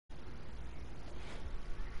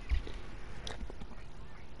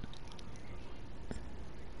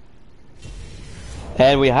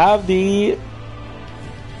And we have the...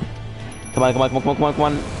 Come on, come on, come on, come on, come on, come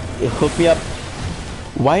on. It hooked me up.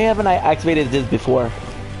 Why haven't I activated this before?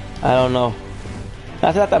 I don't know.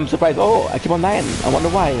 After that, I'm surprised. Oh, I keep on dying. I wonder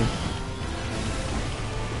why.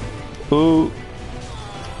 Ooh.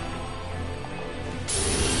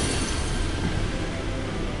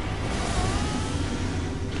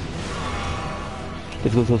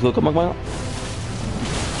 Let's go, let's go, come on, come on.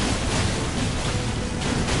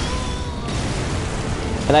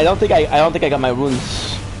 And I don't think I got my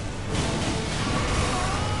runes.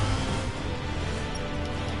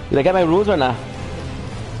 Did I get my runes or not?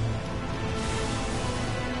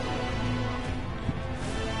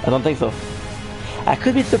 I don't think so. I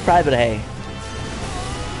could be surprised, but hey.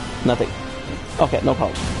 Nothing. Okay, no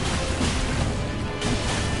problem.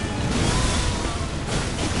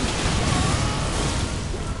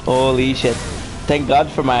 Holy shit. Thank God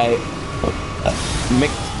for my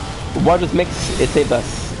mix. Waters mix, it saved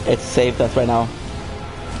us. It saved us right now.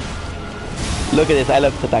 Look at this, I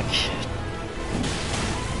love to attack.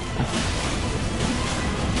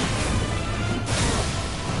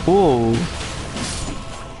 Ooh.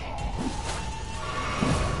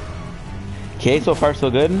 Okay, so far so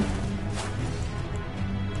good.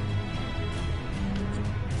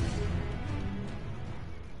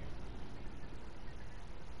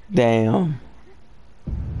 Damn.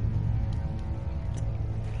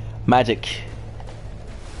 Magic.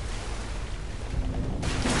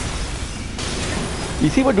 You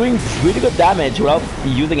see, we're doing really good damage without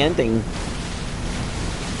using anything.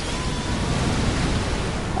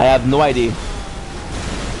 I have no idea.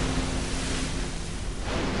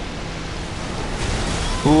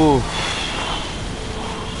 Ooh.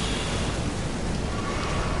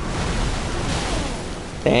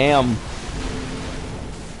 Damn.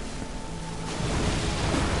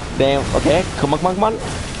 Damn. Okay. Come on, come on, come on.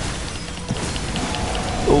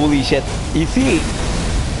 Holy shit. You see?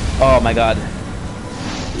 Oh my god.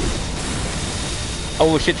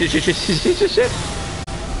 Oh shit, shit, shit, shit, shit, shit, shit.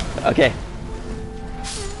 Okay.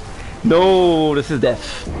 No, this is death.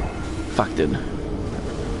 Fuck, dude.